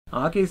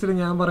ആ കേസിൽ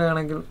ഞാൻ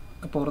പറയുകയാണെങ്കിൽ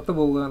പുറത്ത്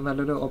പോവുക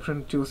നല്ലൊരു ഓപ്ഷൻ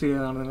ചൂസ്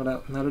ചെയ്യുന്നതാണ് നിങ്ങളുടെ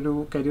നല്ലൊരു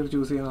കരിയർ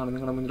ചൂസ് ചെയ്യുന്നതാണ്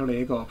നിങ്ങളുടെ മുന്നിലുള്ള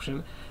ഏക ഓപ്ഷൻ.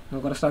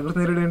 നിങ്ങൾക്ക് കുറേ സ്ട്രഗിൾസ്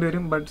നേരിടേണ്ടി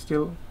വരും, but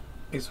still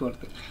it's worth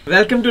it.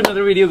 Welcome to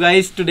another video,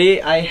 guys. Today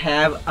I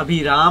have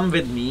Abhiram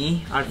with me,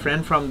 our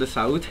friend from the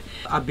south.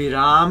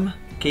 Abhiram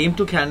came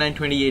to Canada in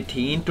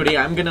 2018. Today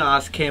I'm gonna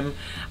ask him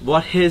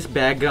what his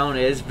background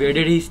is, where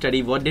did he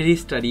study, what did he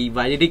study,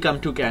 why did he come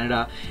to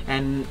Canada,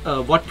 and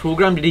what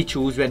program did he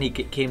choose when he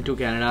came to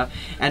Canada,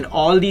 and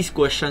all these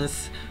questions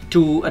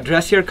to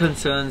address your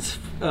concerns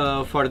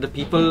for the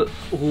people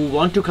who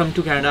want to come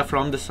to Canada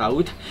from the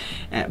south,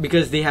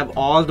 because they have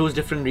all those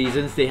different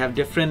reasons. They have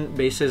different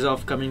bases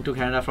of coming to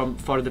Canada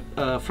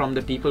from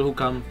the people who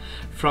come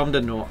from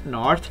the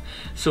north.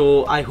 So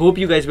I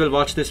hope you guys will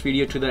watch this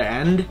video to the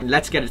end.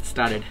 Let's get it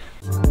started.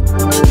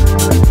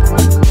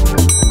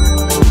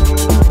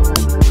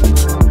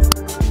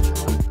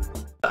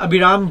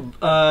 Abhiram,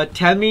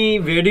 tell me,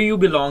 where do you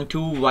belong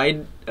to?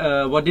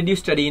 What did you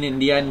study in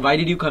India, and why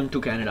did you come to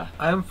Canada?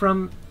 I am from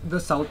the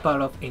south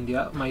part of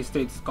India. My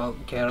state's called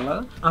Kerala.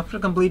 After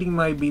completing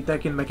my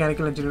BTech in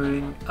mechanical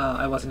engineering,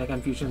 I was in a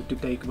confusion to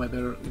take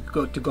whether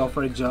to go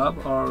for a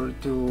job or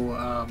to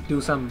do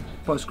some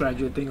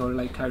postgraduate thing or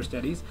like higher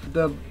studies.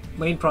 The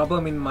main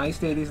problem in my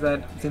state is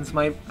that since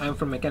I'm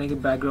from mechanical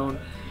background,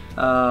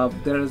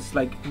 there is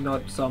like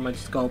not so much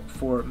scope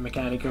for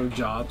mechanical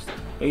jobs.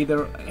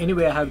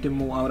 Anyway, I have to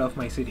move out of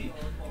my city.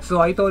 So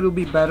I thought it would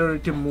be better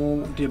to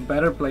move to a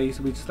better place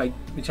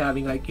which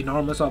having like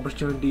enormous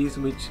opportunities,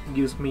 which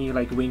gives me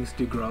like wings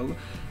to grow.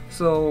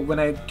 So when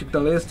I took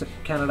the list,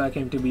 Canada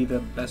came to be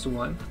the best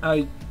one.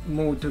 I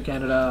moved to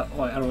Canada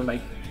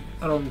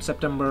around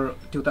September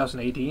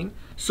 2018.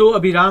 So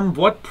Abhiram,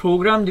 what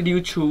program did you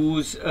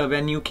choose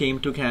when you came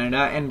to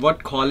Canada, and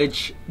what college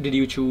did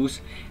you choose,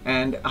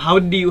 and how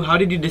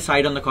did you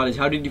decide on the college?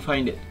 How did you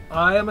find it?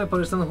 I am a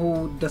person who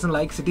doesn't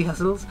like city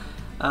hustles.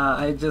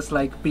 I just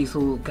like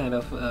peaceful kind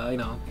of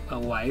a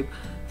vibe.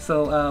 So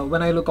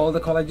when I look all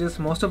the colleges,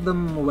 most of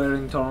them were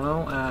in Toronto,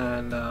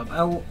 and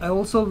I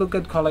also look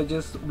at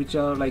colleges which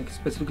are like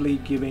specifically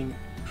giving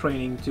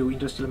training to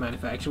industrial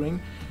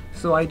manufacturing.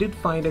 So I did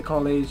find a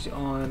college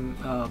on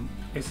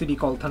a city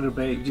called Thunder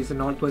Bay, which is in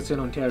northwestern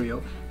Ontario,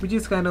 which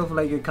is kind of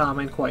like a calm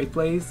and quiet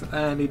place,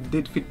 and it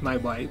did fit my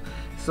vibe.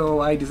 So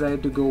I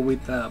decided to go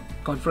with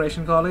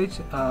Confederation College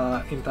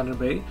in Thunder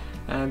Bay,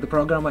 and the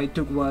program I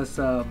took was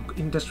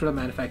industrial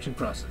manufacturing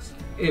process.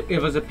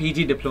 It was a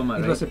PG diploma,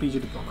 right? It was a PG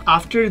diploma.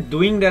 After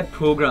doing that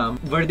program,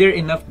 were there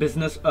enough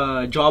business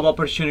job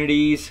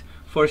opportunities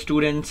for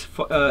students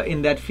in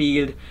that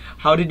field?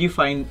 How did you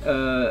find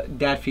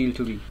that field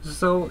to be?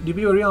 So to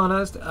be very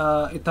honest,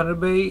 at Thunder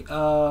Bay,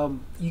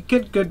 you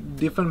can get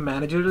different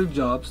managerial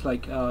jobs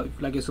like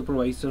a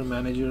supervisor,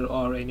 manager,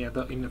 or any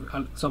other in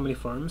so many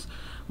firms.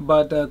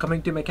 But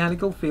coming to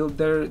mechanical field,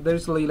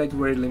 there's really like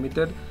very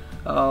limited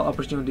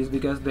opportunities,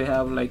 because they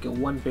have like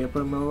one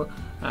paper mill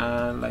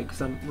and like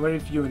some very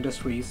few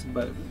industries.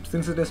 But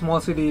since it's a small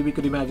city, we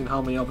could imagine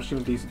how many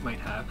opportunities it might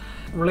have.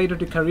 Related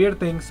to career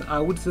things, I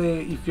would say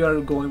if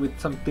you're going with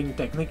something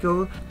technical,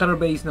 Thunder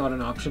Bay is not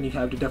an option. You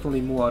have to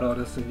definitely move out of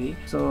the city.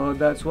 So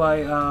that's why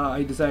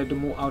I decided to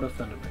move out of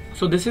Thunder Bay.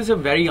 So this is a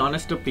very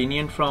honest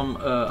opinion from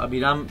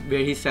Abhiram,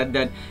 where he said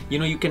that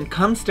you can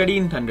come study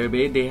in Thunder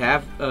Bay. They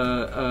have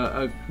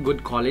a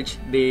good college.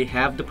 They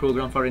have the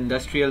program for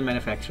industrial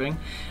manufacturing.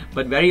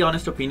 But very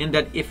honest opinion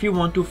that if you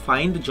want to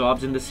find the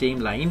jobs in the same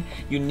line,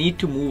 you need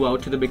to move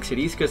out to the big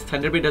cities, because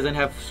Thunder Bay doesn't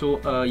have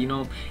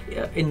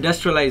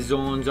industrialized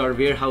zones or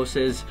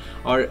warehouses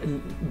or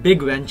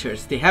big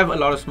ventures. They have a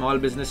lot of small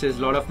businesses,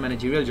 a lot of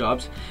managerial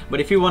jobs. But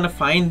if you want to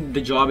find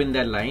the job in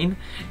that line,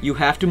 you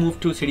have to move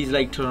to cities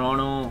like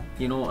Toronto,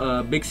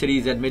 big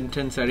cities,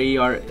 Edmonton, Surrey,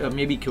 or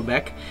maybe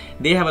Quebec.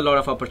 They have a lot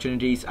of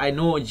opportunities. I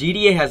know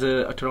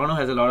Toronto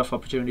has a lot of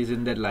opportunities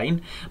in that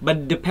line,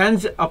 but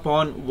depends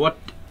upon what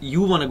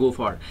you want to go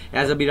for.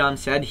 As Abhiram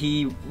said,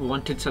 he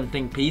wanted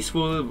something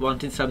peaceful,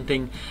 wanted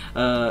something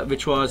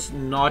which was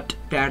not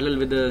parallel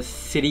with the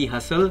city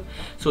hustle.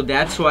 So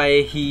that's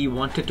why he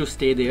wanted to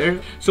stay there.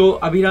 So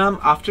Abhiram,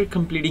 after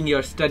completing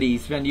your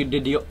studies, when you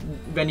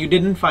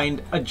didn't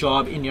find a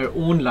job in your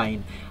own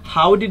line,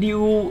 how did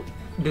you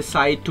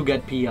decide to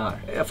get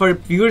PR? For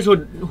viewers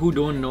who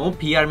don't know,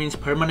 PR means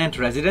permanent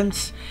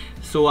residence.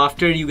 So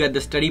after you get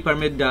the study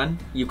permit done,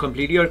 you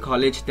complete your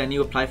college, then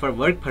you apply for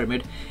work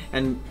permit,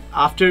 and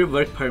after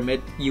work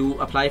permit you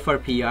apply for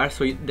PR,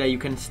 so that you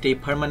can stay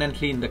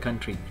permanently in the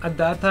country. At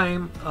that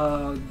time,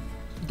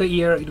 the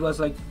year it was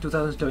like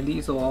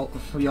 2020, so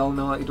we all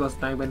know it was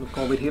time when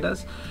COVID hit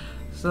us.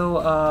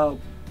 So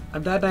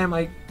at that time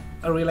I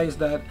realized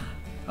that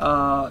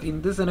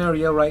in this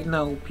scenario right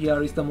now,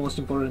 PR is the most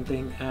important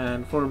thing.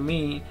 And for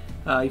me,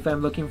 if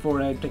I'm looking for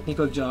a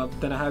technical job,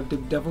 then I have to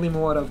definitely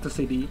move out of the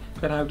city.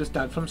 Then I have to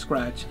start from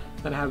scratch.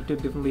 Then I have to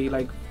definitely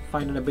like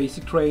find a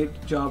basic trade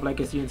job like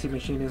a CNC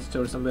machinist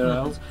or somewhere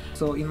else.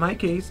 So in my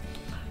case,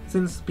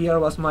 since PR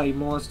was my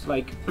most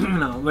like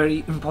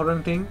very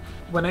important thing,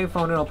 when I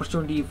found an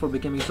opportunity for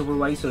becoming a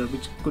supervisor,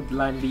 which could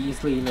land me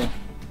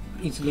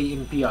easily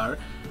in PR,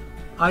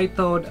 I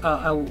thought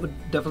I would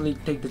definitely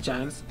take the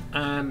chance,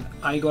 and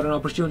I got an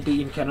opportunity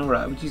in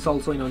Canberra, which is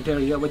also in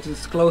Ontario, which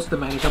is close to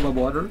the Manitoba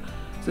border.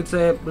 So it's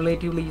a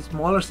relatively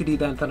smaller city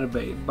than Thunder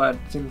Bay, but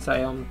since I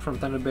am from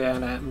Thunder Bay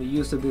and I'm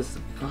used to this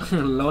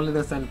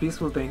loneliness and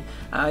peaceful thing,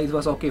 it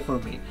was okay for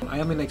me. I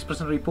am in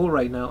expeditionary pool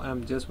right now.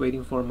 I'm just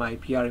waiting for my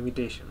PR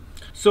invitation.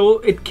 So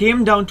it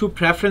came down to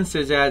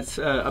preferences, as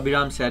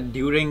Abhiram said,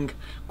 during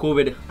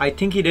COVID. I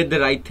think he did the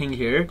right thing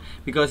here,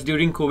 because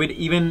during COVID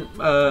even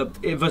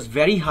it was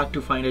very hard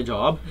to find a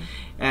job,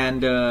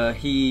 and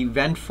he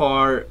went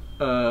for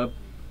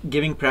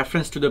giving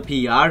preference to the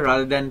PR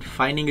rather than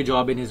finding a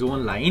job in his own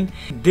line.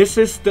 This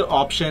is the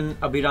option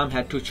Abhiram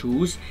had to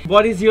choose.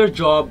 What is your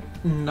job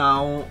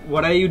now?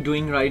 What are you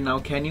doing right now?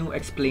 Can you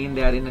explain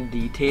that in a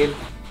detail?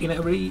 In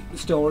every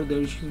store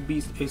there should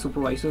be a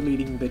supervisor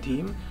leading the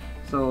team.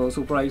 So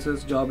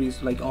supervisor's job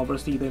is like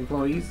oversee the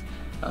employees,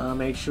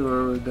 make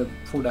sure the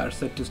food are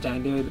set to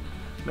standard,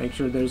 make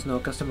sure there is no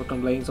customer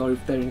complaints, or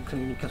if there is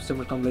any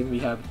customer complaint we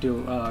have to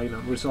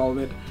resolve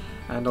it.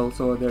 And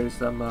also there is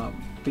some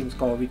things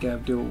called we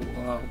have to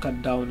cut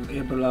down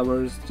labor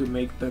hours to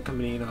make the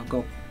company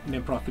go in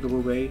a profitable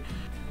way,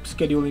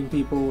 scheduling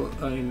people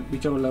in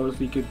whichever levels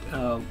we could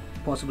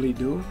possibly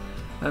do.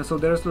 And so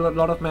there's a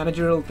lot of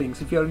managerial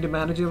things. If you're into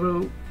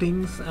managerial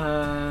things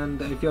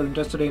and if you're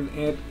interested in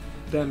it,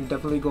 then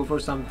definitely go for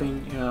something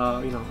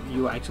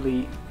you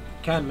actually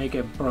can make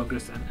a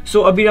progress in.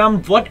 So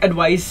Abhiram, what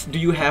advice do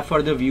you have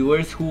for the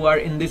viewers who are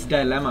in this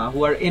dilemma,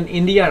 who are in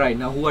India right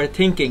now, who are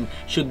thinking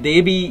should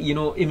they be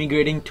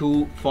immigrating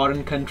to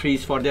foreign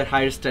countries for their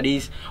higher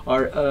studies,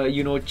 or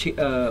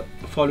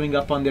following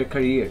up on their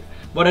career?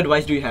 What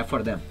advice do you have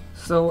for them?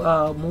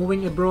 So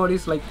moving abroad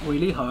is like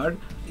really hard.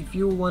 If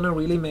you want to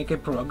really make a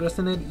progress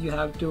in it, you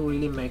have to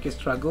really make a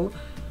struggle.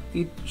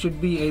 It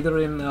should be either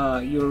in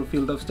your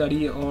field of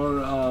study or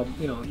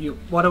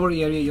whatever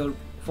area you're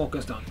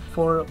focused on.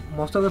 For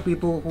most of the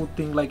people who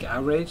think like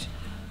average,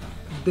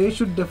 they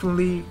should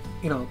definitely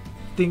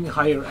think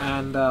higher,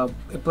 and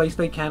a place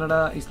like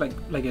Canada is like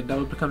a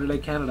developed country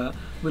like Canada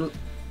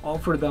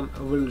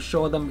will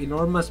show them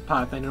enormous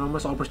path and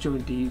enormous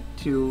opportunity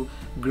to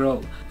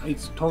grow.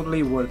 It's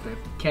totally worth it.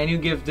 Can you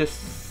give this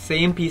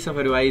same piece of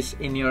advice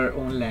in your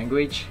own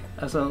language?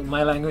 So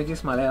my language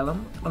is Malayalam.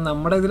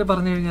 നമ്മുടെ ഇതിൽ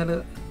പറഞ്ഞു കഴിഞ്ഞാൽ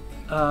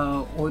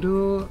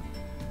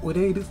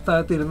ഒരേ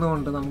സ്ഥലത്ത്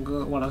ഇരുന്നുകൊണ്ട് നമുക്ക്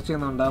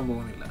വളർച്ചയൊന്നും ഉണ്ടാകാൻ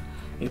പോകുന്നില്ല.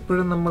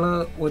 എപ്പോഴും നമ്മൾ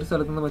ഒരു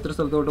സ്ഥലത്ത് നിന്ന് മറ്റൊരു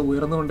സ്ഥലത്തോട്ട്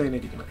ഉയർന്നുകൊണ്ട് തന്നെ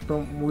ഇരിക്കണം.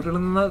 ഇപ്പം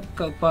ഉരുളുന്ന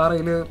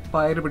പാറയിൽ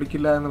പായൽ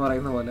പിടിക്കില്ല എന്ന്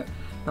പറയുന്ന പോലെ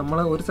നമ്മൾ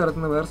ഒരു സ്ഥലത്ത്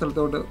നിന്ന് വേറെ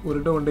സ്ഥലത്തോട്ട്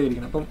ഉരുണ്ടുകൊണ്ടേ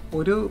ഇരിക്കണം. അപ്പം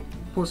ഒരു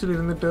പോസ്റ്റിൽ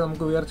ഇരുന്നിട്ട്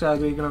നമുക്ക് ഉയർച്ച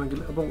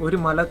ആഗ്രഹിക്കണമെങ്കിൽ അപ്പം ഒരു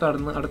മല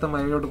കടന്ന് അടുത്ത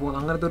മലയിലോട്ട് പോകും,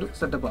 അങ്ങനത്തെ ഒരു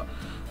സെറ്റപ്പാണ്.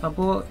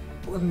 അപ്പോൾ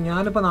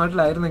ഞാനിപ്പോൾ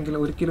നാട്ടിലായിരുന്നെങ്കിൽ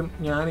ഒരിക്കലും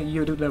ഞാൻ ഈ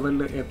ഒരു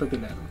ലെവലിൽ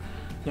എത്തത്തില്ലായിരുന്നു.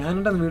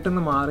 ഞാനെൻ്റെ വീട്ടിൽ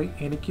നിന്ന് മാറി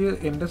എനിക്ക്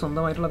എൻ്റെ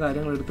സ്വന്തമായിട്ടുള്ള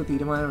കാര്യങ്ങളെടുത്ത്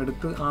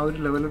തീരുമാനമെടുത്ത് ആ ഒരു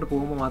ലെവലിലോട്ട്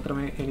പോകുമ്പോൾ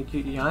മാത്രമേ എനിക്ക്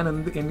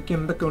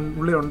എന്തൊക്കെ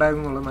ഉള്ളിൽ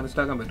ഉണ്ടായിരുന്നു എന്നുള്ളത്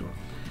മനസ്സിലാക്കാൻ പറ്റുള്ളൂ.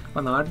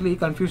 അപ്പോൾ നാട്ടിൽ ഈ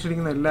കൺഫ്യൂഷൻ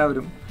ഇരിക്കുന്ന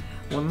എല്ലാവരും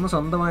ഒന്ന്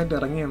സ്വന്തമായിട്ട്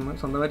ഇറങ്ങിയെന്ന്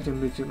സ്വന്തമായിട്ട്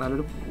ചിന്തിച്ച്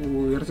നല്ലൊരു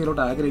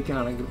ഉയർച്ചയിലോട്ട്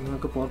ആഗ്രഹിക്കുകയാണെങ്കിൽ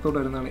നിങ്ങൾക്ക് പുറത്തോട്ട്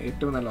വരുന്നതാണ്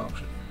ഏറ്റവും നല്ല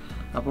ഓപ്ഷൻ.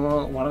 അപ്പോൾ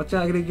വളർച്ച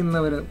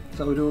ആഗ്രഹിക്കുന്നവർ,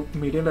 ഒരു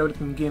മീഡിയം ലെവൽ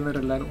തിങ്ക്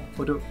ചെയ്യുന്നവരെല്ലാവരും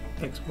ഒരു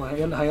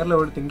ഹയർ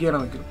ലെവൽ തിങ്ക്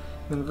ചെയ്യണമെങ്കിൽ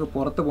നിങ്ങൾക്ക്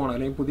പുറത്ത് പോകണം,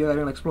 അല്ലെങ്കിൽ പുതിയ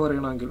കാര്യങ്ങൾ എക്സ്പ്ലോർ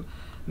ചെയ്യണമെങ്കിൽ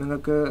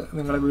നിങ്ങൾക്ക്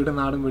നിങ്ങളുടെ വീടും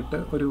നാടും വിട്ട്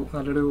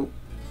നല്ലൊരു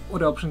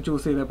ഓപ്ഷൻ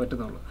ചൂസ് ചെയ്തേ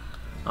പറ്റുന്നുള്ളൂ.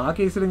 ആ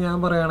കേസിൽ ഞാൻ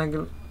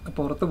പറയുകയാണെങ്കിൽ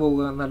പുറത്ത്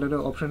പോവുക, നല്ലൊരു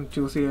ഓപ്ഷൻ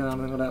ചൂസ്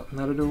ചെയ്യുന്നതാണ്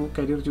നല്ലൊരു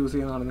കരിയർ ചൂസ്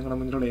ചെയ്യുന്നതാണ് നിങ്ങളുടെ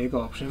മുന്നിലുള്ള ഏക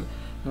ഓപ്ഷൻ.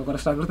 കുറേ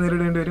സ്ട്രഗിൾസ്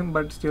നേരിടേണ്ടി വരും,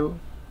 but still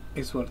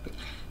it's worth it.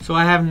 So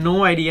I have no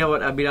idea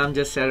what Abhiram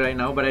just said right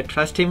now, but I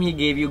trust him. He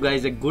gave you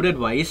guys a good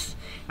advice,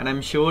 and I'm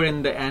sure in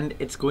the end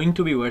it's going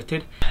to be worth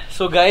it.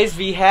 So guys,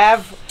 we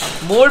have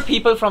more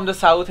people from the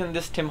south in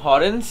this Tim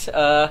Hortons.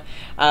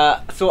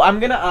 So I'm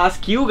gonna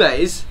ask you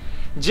guys,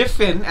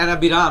 Jiffin and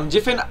Abhiram.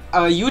 Jiffin,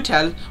 you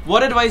tell,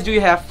 what advice do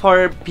you have for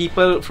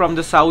people from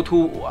the south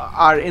who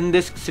are in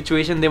this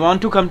situation? They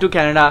want to come to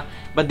Canada,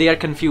 but they are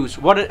confused.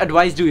 What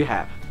advice do you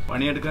have?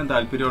 പണിയെടുക്കാൻ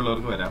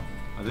താല്പര്യമുള്ളവർക്ക് വരാം.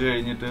 അത്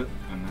കഴിഞ്ഞിട്ട്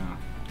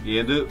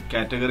ഏത്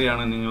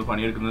കാറ്റഗറിയാണ് നിങ്ങൾ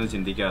പണിയെടുക്കുന്നത്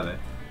ചിന്തിക്കാതെ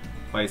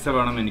പൈസ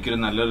വേണം, എനിക്കൊരു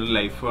നല്ലൊരു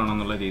ലൈഫ് വേണം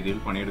എന്നുള്ള രീതിയിൽ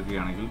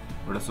പണിയെടുക്കുകയാണെങ്കിൽ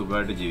ഇവിടെ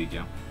സുഖമായിട്ട്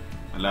ജീവിക്കാം.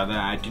 അല്ലാതെ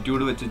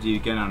ആറ്റിറ്റ്യൂഡ് വെച്ച്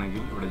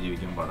ജീവിക്കാനാണെങ്കിൽ ഇവിടെ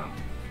ജീവിക്കാൻ പാടാണ്.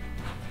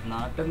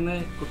 നാട്ടിൽ നിന്ന്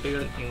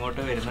കുട്ടികൾ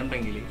ഇങ്ങോട്ട്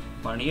വരുന്നുണ്ടെങ്കിൽ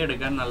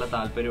പണിയെടുക്കാൻ നല്ല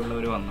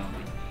താല്പര്യമുള്ളവർ വന്നാൽ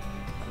മതി.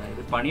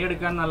 അതായത്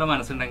പണിയെടുക്കാൻ നല്ല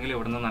മനസ്സുണ്ടെങ്കിൽ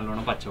ഇവിടുന്ന്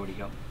നല്ലോണം പച്ച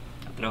പിടിക്കാം.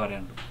 അത്ര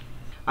പറയാനുള്ളൂ.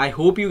 I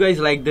hope you guys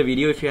liked the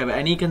video. If you have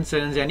any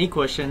concerns, any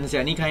questions,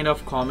 any kind of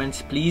comments,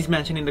 please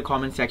mention in the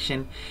comment section.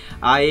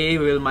 I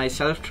will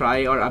myself try,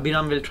 or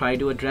Abhiram will try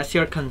to address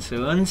your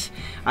concerns.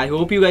 I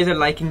hope you guys are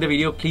liking the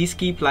video. Please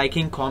keep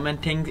liking,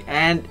 commenting,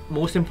 and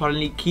most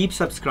importantly keep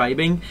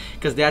subscribing,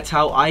 because that's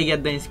how I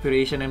get the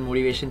inspiration and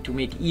motivation to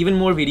make even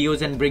more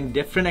videos and bring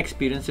different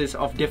experiences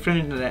of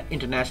different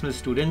international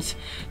students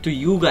to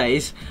you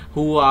guys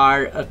who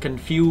are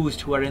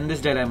confused, who are in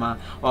this dilemma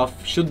of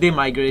should they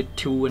migrate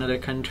to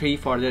another country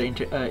for their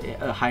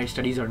higher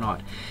studies or not.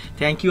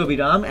 Thank you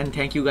Abhiram, and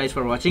thank you guys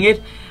for watching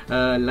it.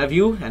 Love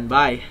you and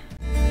bye.